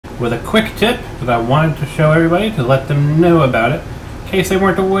with a quick tip that I wanted to show everybody to let them know about it, in case they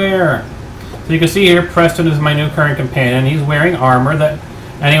weren't aware. So you can see here, Preston is my new current companion. He's wearing armor that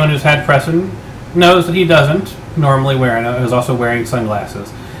anyone who's had Preston knows that he doesn't normally wear, and is also wearing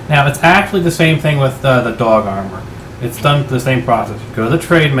sunglasses. Now, it's actually the same thing with the dog armor. It's done the same process. You go to the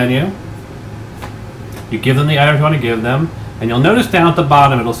trade menu, you give them the items you want to give them, and you'll notice down at the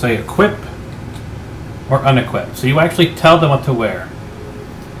bottom it'll say equip or unequip. So you actually tell them what to wear.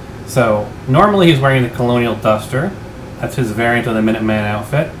 So normally he's wearing the Colonial Duster. That's his variant of the Minuteman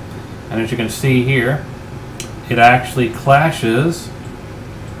outfit. And as you can see here, it actually clashes.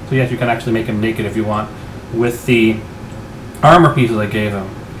 So yes, you can actually make him naked if you want with the armor pieces I gave him.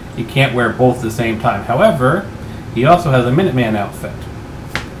 You can't wear both at the same time. However, he also has a Minuteman outfit.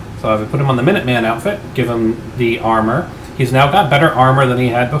 So if I put him on the Minuteman outfit, give him the armor, he's now got better armor than he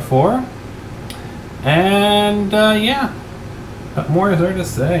had before. And yeah, what more is there to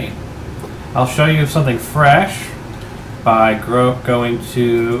say? I'll show you something fresh by going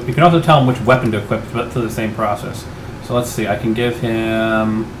to... You can also tell him which weapon to equip, but through the same process. So let's see, I can give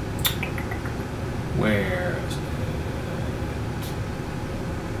him... Where is it?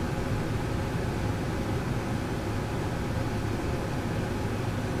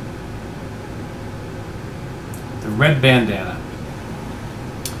 The red bandana.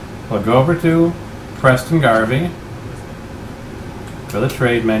 I'll go over to Preston Garvey, go to the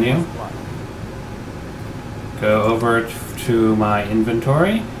trade menu, go over to my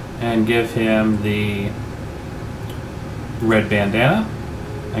inventory, and give him the red bandana,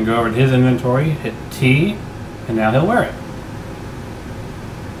 and go over to his inventory, hit T, and now he'll wear it.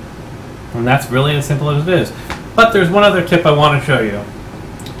 And that's really as simple as it is. But there's one other tip I want to show you.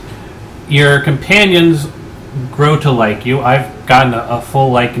 Your companions grow to like you. I've gotten a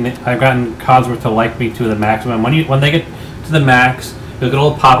full liking. I've gotten Codsworth to like me to the maximum. When they get to the max, you'll get a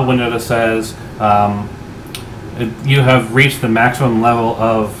little pop-up window that says you have reached the maximum level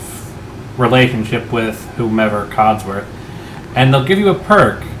of relationship with whomever Codsworth, and they'll give you a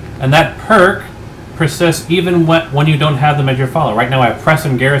perk, and that perk persists even when you don't have them as your follower. Right now I have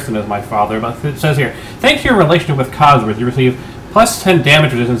Preston Garrison as my father, but it says here, thanks to your relationship with Codsworth, you receive plus 10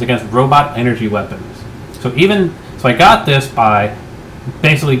 damage resistance against robot energy weapons. So I got this by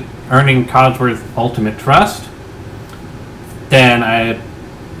basically earning Codsworth's ultimate trust. Then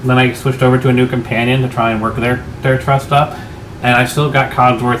I switched over to a new companion to try and work their trust up, and I still got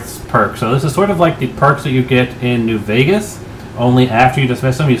Codsworth's perk. So this is sort of like the perks that you get in New Vegas, only after you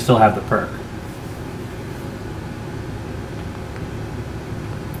dismiss them, you still have the perk.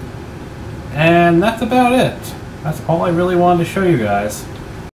 And that's about it. That's all I really wanted to show you guys.